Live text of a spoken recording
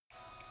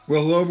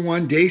Well, hello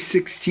everyone. Day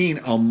 16,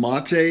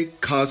 Almaty,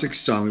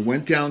 Kazakhstan. We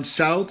went down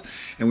south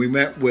and we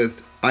met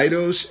with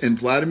Idos and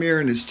Vladimir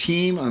and his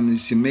team on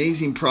these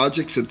amazing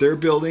projects that they're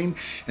building.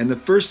 And the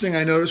first thing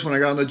I noticed when I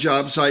got on the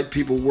job site,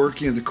 people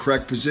working in the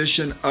correct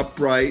position,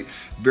 upright,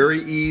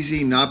 very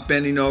easy, not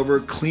bending over,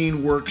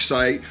 clean work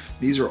site.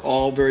 These are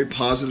all very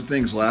positive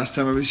things. Last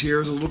time I was here, I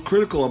was a little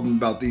critical of them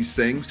about these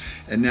things,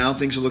 and now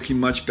things are looking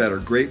much better.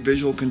 Great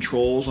visual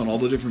controls on all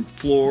the different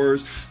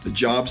floors. The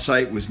job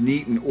site was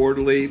neat and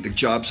orderly. The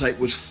job site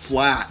was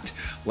flat.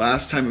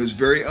 Last time it was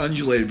very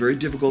undulated, very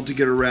difficult to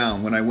get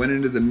around. When I went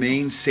into the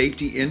main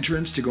safety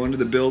entrance to go into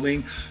the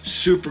building,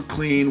 super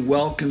clean,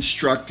 well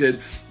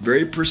constructed,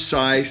 very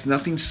precise,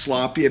 nothing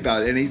sloppy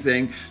about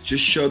anything,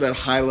 just show that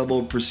high level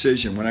of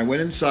precision. When I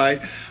went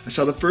inside, I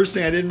saw the first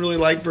thing I didn't really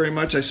like very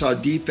much. I saw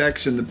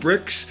defects in the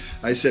bricks.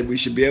 I said we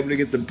should be able to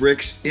get the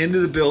bricks into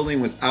the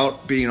building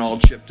without being all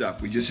chipped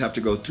up. We just have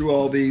to go through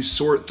all these,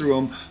 sort through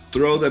them,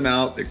 throw them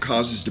out. That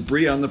causes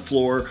debris on the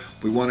floor.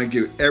 We want to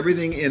get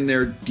everything in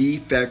there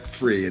defect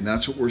free, and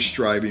that's what we're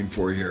striving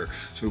for here.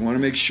 So we want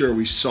to make sure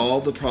we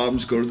solve the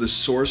problems, go to the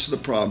source of the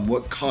problem,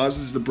 what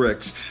causes the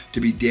bricks to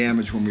be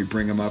damaged when we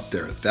bring them up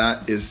there.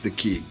 That is the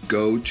key.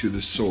 Go to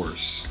the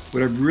source.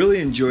 What I've really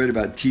enjoyed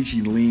about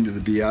teaching Lean to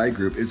the BI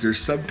group is their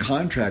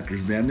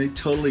subcontractors, man. They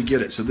totally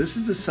get it. So this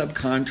is a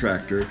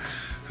subcontractor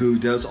who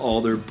does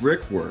all their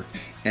brickwork.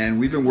 And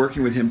we've been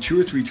working with him 2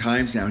 or 3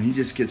 times now, and he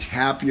just gets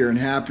happier and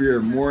happier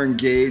and more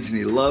engaged, and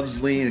he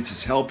loves Lean. It's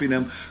just helping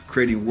him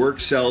creating work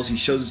cells. He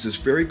shows us this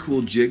very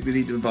cool jig that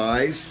he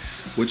devised,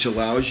 which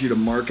allows you to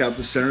mark out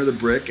the center of the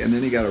brick, and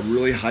then he got a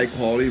really high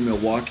quality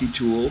Milwaukee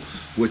tool,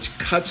 which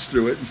cuts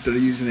through it instead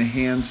of using a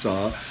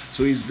handsaw.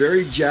 So he's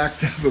very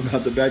jacked up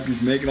about the fact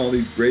he's making all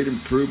these great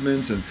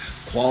improvements, and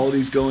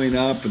quality's going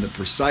up and the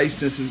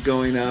preciseness is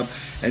going up,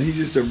 and he's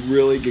just a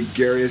really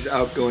gregarious,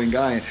 outgoing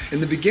guy.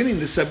 In the beginning,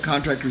 the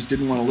subcontractors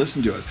didn't want to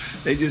listen to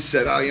us. They just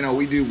said, oh,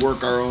 we do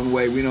work our own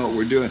way, we know what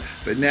we're doing.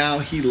 But now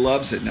he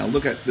loves it. Now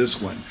look at this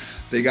one.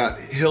 They got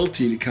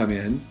Hilti to come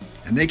in,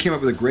 and they came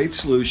up with a great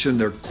solution.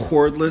 Their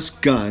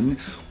cordless gun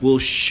will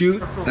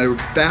shoot a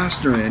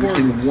fastener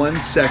in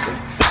 1 second.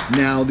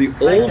 Now, the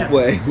old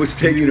way was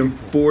taking him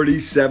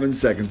 47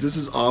 seconds. This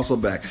is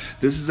Osselbeck.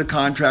 This is a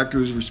contractor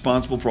who's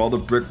responsible for all the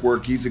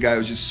brickwork. He's the guy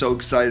who's just so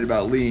excited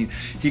about Lean.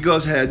 He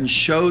goes ahead and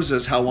shows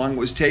us how long it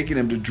was taking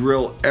him to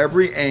drill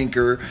every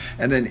anchor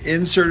and then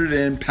insert it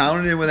in,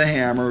 pound it in with a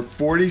hammer,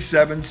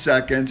 47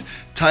 seconds,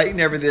 tighten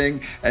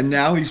everything, and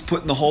now he's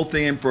putting the whole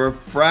thing in for a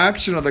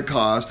fraction of the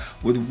cost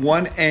with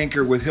one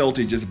anchor with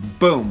Hilti. Just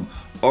boom,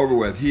 over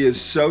with. He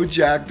is so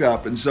jacked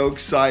up and so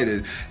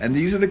excited, and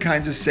these are the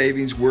kinds of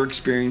savings we're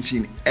experiencing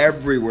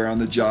everywhere on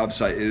the job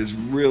site. It is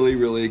really,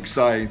 really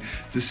exciting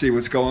to see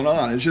what's going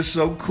on. It's just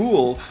so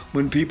cool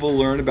when people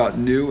learn about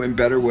new and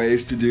better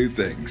ways to do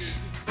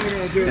things.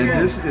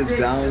 And this is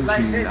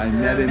Valentine. I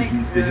met him.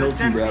 He's the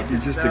Hilti rep.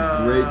 He's just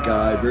a great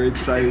guy. Very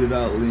excited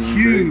about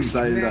Lean. Very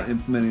excited about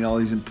implementing all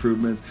these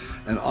improvements.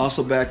 And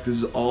also back, this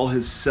is all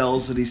his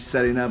cells that he's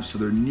setting up, so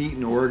they're neat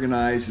and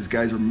organized. His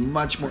guys are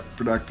much more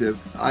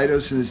productive.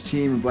 Idos and his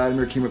team and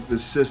Vladimir came up with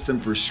this system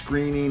for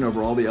screening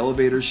over all the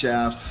elevator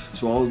shafts,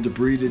 so all the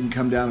debris didn't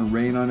come down and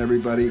rain on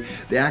everybody.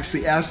 They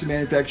actually asked the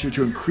manufacturer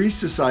to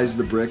increase the size of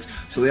the bricks,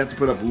 so they have to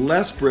put up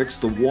less bricks.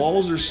 The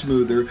walls are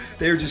smoother.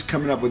 They are just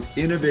coming up with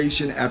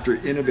innovation after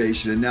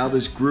innovation. And now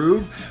this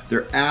groove,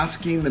 they're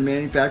asking the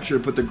manufacturer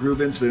to put the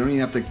groove in so they don't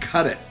even have to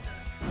cut it.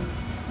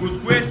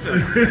 Good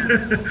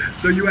question.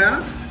 So you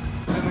asked?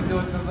 Будем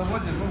делать на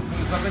заводе.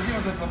 Зададим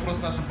этот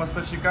вопрос нашим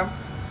поставщикам.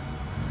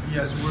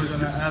 Yes, we're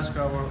gonna ask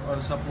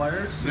our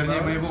suppliers.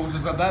 Вернее, мы его уже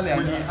задали.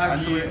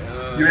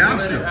 You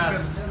asked them,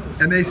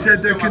 and they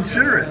said they're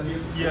considerate.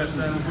 Yes,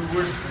 and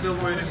we're still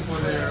waiting for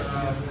their.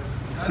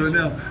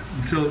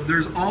 So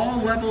there's all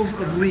levels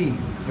of Lean,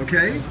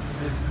 okay?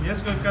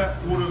 Несколько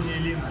уровней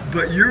Lean.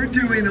 But you're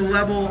doing a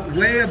level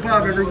way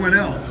above everyone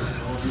else.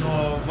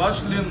 Но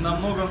ваш Lean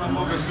намного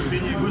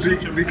ступеней выше,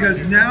 чем.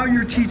 Because now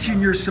you're teaching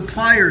your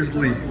suppliers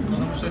Lean.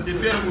 Потому что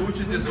теперь вы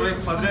учите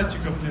своих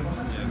подрядчиков Lean.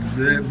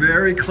 They're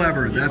very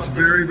clever. That's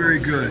very, very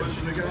good.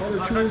 They got all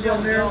the tools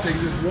on there. They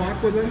can just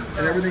walk with them,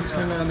 and everything's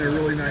hung on there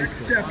really nice.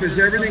 Step is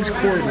everything's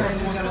cordless.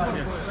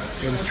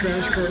 Got a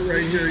trash cart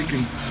right here. You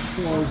can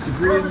pull all this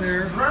debris in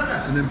there,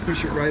 and then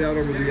push it right out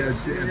over the edge.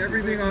 And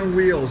everything on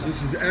wheels.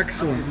 This is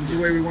excellent. This is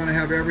the way we want to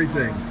have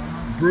everything.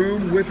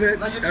 Broom with it.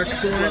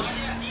 Excellent.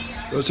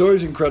 It's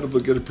always incredible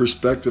to get a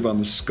perspective on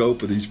the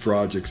scope of these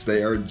projects.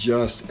 They are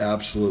just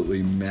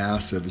absolutely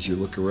massive as you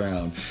look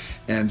around.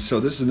 And so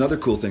this is another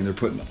cool thing. They're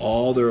putting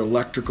all their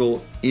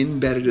electrical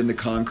embedded in the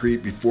concrete.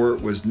 Before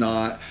it was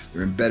not.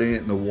 They're embedding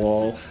it in the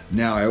wall.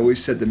 Now, I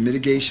always said the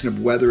mitigation of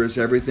weather is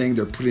everything.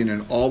 They're putting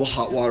in all the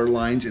hot water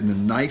lines in the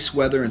nice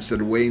weather instead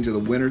of waiting to the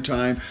winter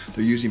time.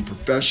 They're using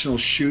professional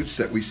chutes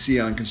that we see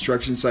on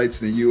construction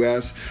sites in the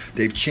U.S.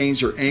 They've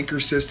changed their anchor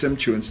system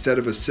to, instead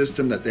of a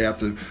system that they have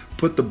to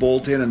put the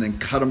bolt in and then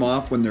cut them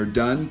off when they're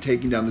done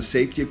taking down the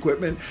safety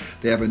equipment,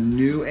 they have a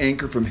new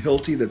anchor from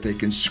Hilti that they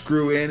can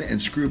screw in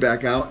and screw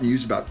back out and use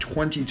used about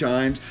 20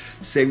 times,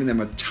 saving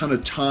them a ton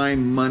of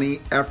time,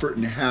 money, effort,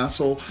 and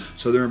hassle.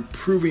 So they're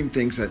improving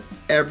things at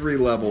every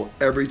level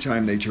every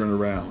time they turn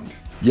around.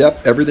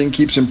 Yep, everything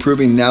keeps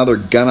improving. Now they're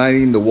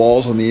gunite the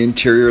walls on the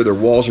interior. Their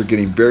walls are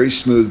getting very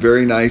smooth,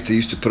 very nice. They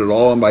used to put it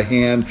all on by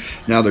hand.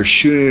 Now they're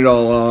shooting it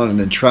all on and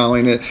then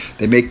troweling it.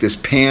 They make this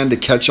pan to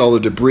catch all the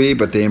debris,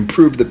 but they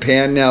improved the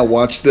pan now.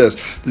 Watch this.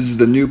 This is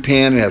the new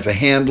pan. It has a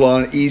handle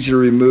on it, easy to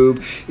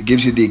remove. It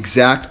gives you the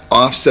exact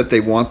offset they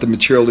want the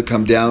material to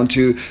come down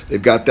to.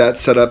 They've got that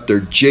set up. They're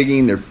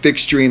jigging, they're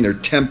fixturing, they're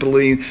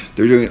templing.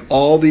 They're doing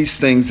all these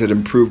things that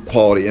improve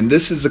quality. And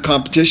this is the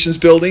competition's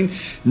building.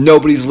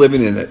 Nobody's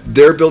living in it.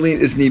 Their building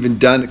isn't even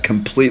done,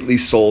 completely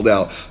sold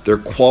out. Their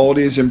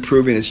quality is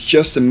improving. It's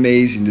just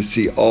amazing to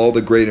see all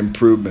the great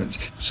improvements.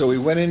 So we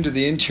went into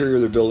the interior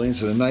of their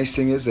buildings, and the nice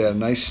thing is they had a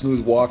nice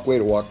smooth walkway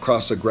to walk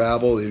across the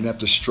gravel. They didn't have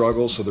to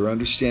struggle, so they're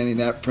understanding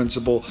that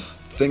principle.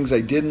 Things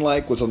I didn't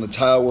like was on the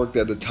tile work. They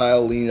had the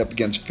tile leaning up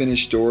against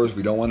finished doors.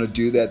 We don't want to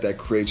do that. That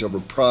creates over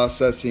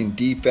processing,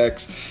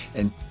 defects,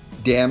 and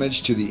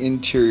damage to the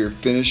interior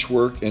finish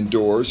work and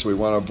doors, so we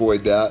want to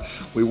avoid that.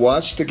 We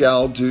watched the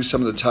gal do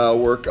some of the tile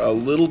work a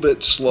little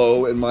bit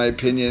slow, in my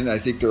opinion. I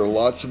think there are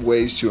lots of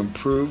ways to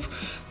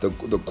improve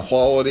the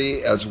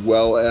quality as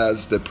well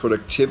as the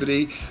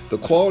productivity. The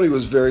quality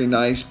was very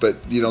nice, but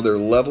they're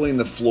leveling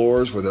the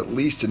floors with at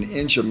least an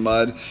inch of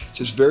mud,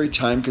 just very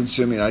time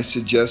consuming. I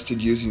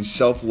suggested using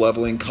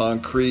self-leveling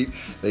concrete.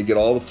 They get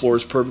all the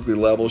floors perfectly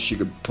level. She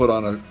could put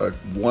on a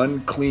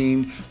one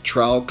clean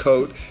trowel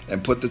coat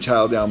and put the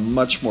tile down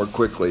much more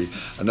quickly.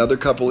 Another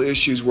couple of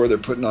issues where they're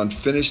putting on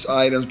finished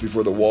items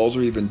before the walls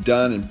are even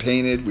done and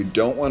painted. We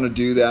don't want to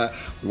do that.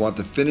 We want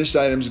the finished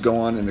items to go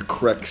on in the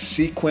correct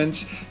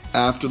sequence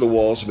after the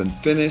walls have been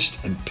finished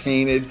and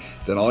painted.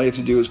 Then all you have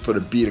to do is put a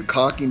bead of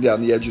caulking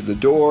down the edge of the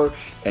door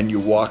and you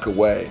walk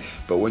away.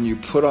 But when you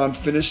put on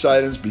finished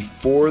items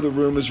before the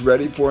room is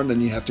ready for them,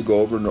 then you have to go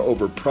over and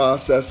over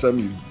process them.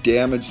 You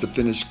damage the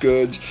finished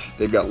goods.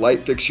 They've got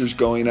light fixtures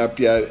going up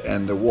yet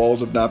and the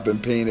walls have not been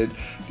painted.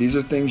 These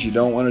are things you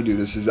don't want to do.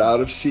 This is out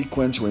of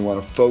sequence, and we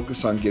want to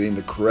focus on getting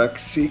the correct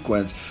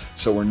sequence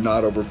so we're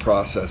not over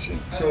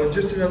processing. So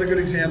just another good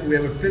example, we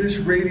have a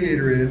finished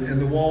radiator in and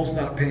the wall's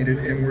not painted,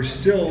 and we're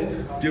still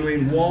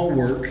doing wall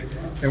work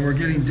and we're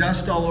getting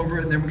dust all over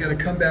it, and then we got to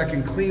come back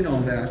and clean all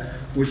that,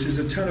 which is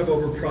a ton of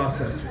over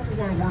processing. We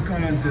want to work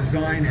on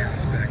design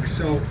aspects.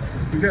 So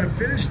we've got a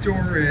finished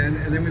door in,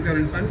 and then we've got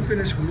an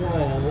unfinished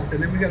wall,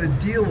 and then we got to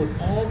deal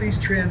with all these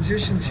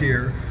transitions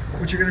here,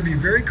 which are going to be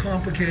very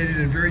complicated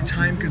and very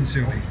time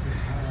consuming.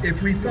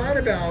 If we thought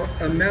about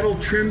a metal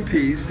trim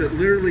piece that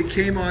literally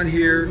came on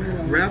here,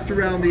 wrapped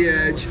around the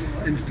edge,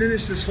 and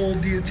finished this whole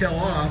detail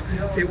off,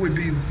 it would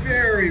be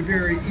very,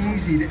 very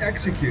easy to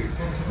execute.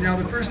 Now,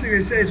 the first thing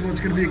they say is, well, it's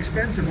going to be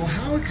expensive. Well,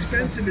 how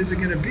expensive is it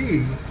going to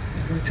be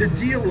to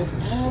deal with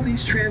all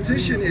these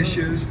transition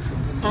issues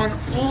on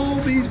all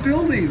these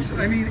buildings?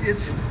 I mean,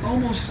 it's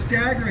almost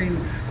staggering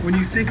when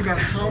you think about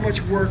how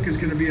much work is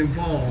going to be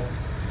involved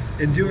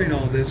in doing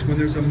all this when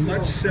there's a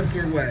much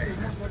simpler way.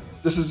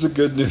 This is the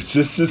good news.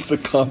 This is the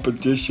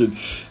competition,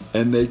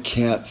 and they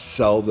can't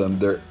sell them.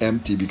 They're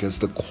empty because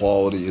the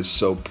quality is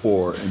so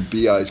poor, and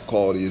BI's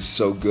quality is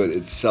so good.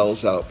 It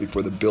sells out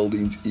before the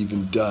building's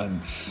even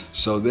done.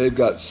 So they've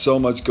got so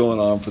much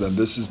going on for them.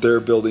 This is their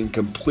building,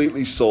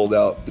 completely sold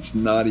out. It's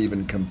not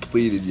even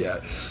completed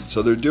yet.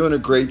 So they're doing a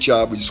great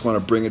job. We just want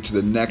to bring it to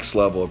the next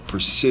level of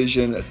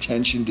precision,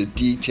 attention to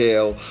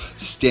detail,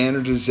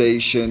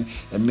 standardization,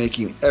 and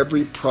making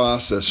every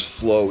process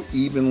flow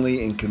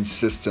evenly and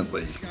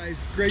consistently.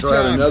 Great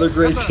job. Had another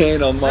great day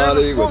in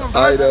Almaty with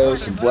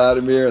Idos and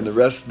Vladimir and the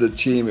rest of the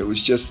team. It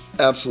was just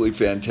absolutely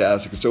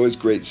fantastic. It's always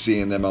great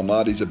seeing them.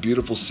 Almaty's a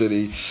beautiful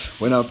city.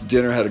 Went out to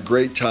dinner, had a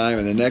great time,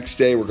 and the next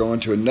day we're going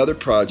to another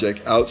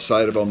project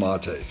outside of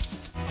Almaty.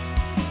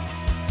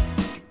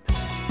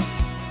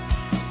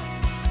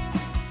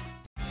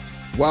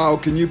 Wow,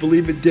 can you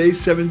believe it? Day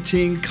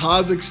 17,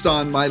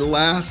 Kazakhstan, my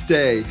last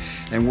day.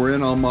 And we're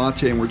in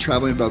Almaty, and we're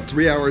traveling about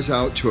 3 hours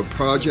out to a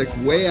project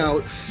way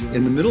out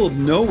in the middle of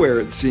nowhere,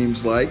 it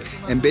seems like.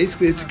 And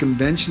basically it's a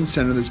convention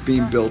center that's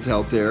being built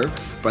out there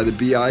by the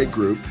BI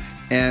group.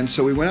 And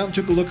so we went out and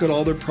took a look at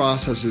all their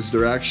processes.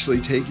 They're actually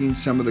taking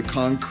some of the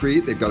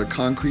concrete. They've got a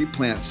concrete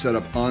plant set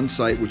up on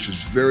site, which was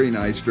very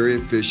nice, very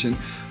efficient,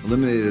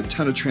 eliminated a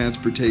ton of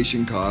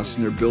transportation costs,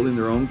 and they're building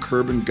their own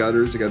curb and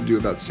gutters. They got to do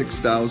about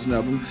 6,000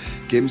 of them.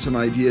 Gave them some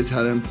ideas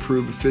how to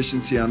improve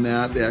efficiency on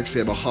that. They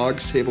actually have a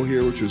hogs table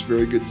here, which was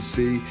very good to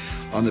see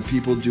on the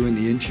people doing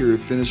the interior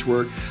finish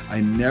work.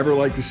 I never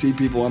like to see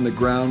people on the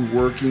ground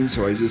working,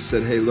 so I just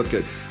said, hey, look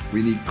at,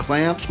 we need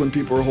clamps when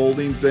people are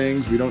holding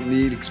things. We don't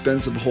need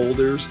expensive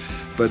holders,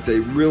 but they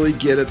really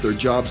get it. Their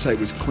job site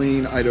was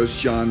clean. Idos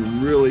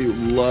John really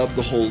loved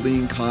the whole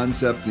lean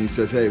concept, and he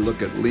says, hey,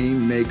 look at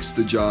lean makes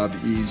the job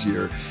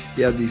easier.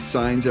 He had these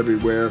signs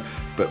everywhere,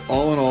 but But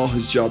all in all,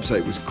 his job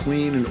site was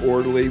clean and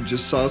orderly.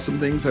 Just saw some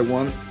things I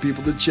wanted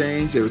people to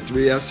change. They were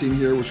 3S'ing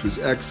here, which was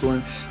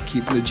excellent.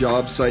 Keeping the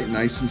job site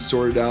nice and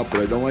sorted out, but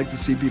I don't like to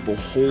see people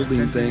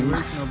holding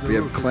things. We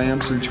have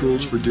clamps and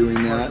tools for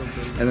doing that.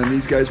 And then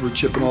these guys were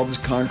chipping all this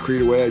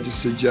concrete away. I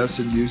just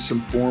suggested use some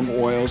form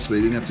oil so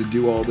they didn't have to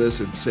do all this.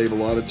 It'd save a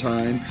lot of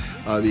time.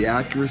 The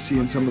accuracy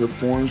in some of the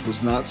forms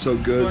was not so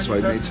good, so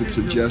I made some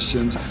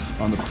suggestions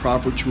on the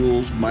proper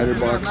tools, miter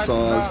box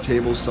saws,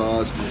 table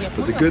saws.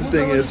 But the good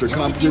thing is their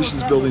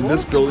competition's building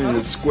this building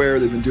is square.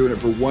 They've been doing it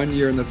for 1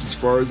 year, and that's as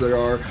far as they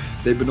are.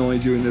 They've been only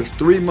doing this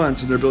 3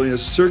 months, and they're building a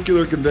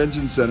circular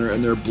convention center,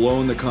 and they're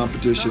blowing the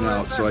competition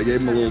out. So I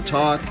gave them a little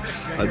talk,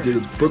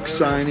 did book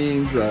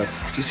signings,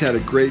 just had a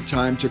great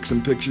time, took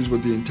some pictures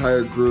with the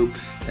entire group,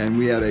 and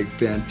we had a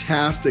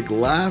fantastic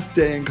last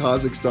day in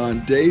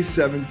Kazakhstan, day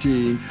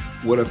 17.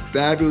 What a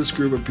fabulous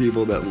group of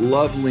people that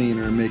love lean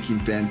and are making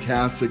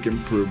fantastic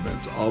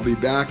improvements. I'll be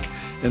back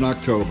in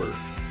October.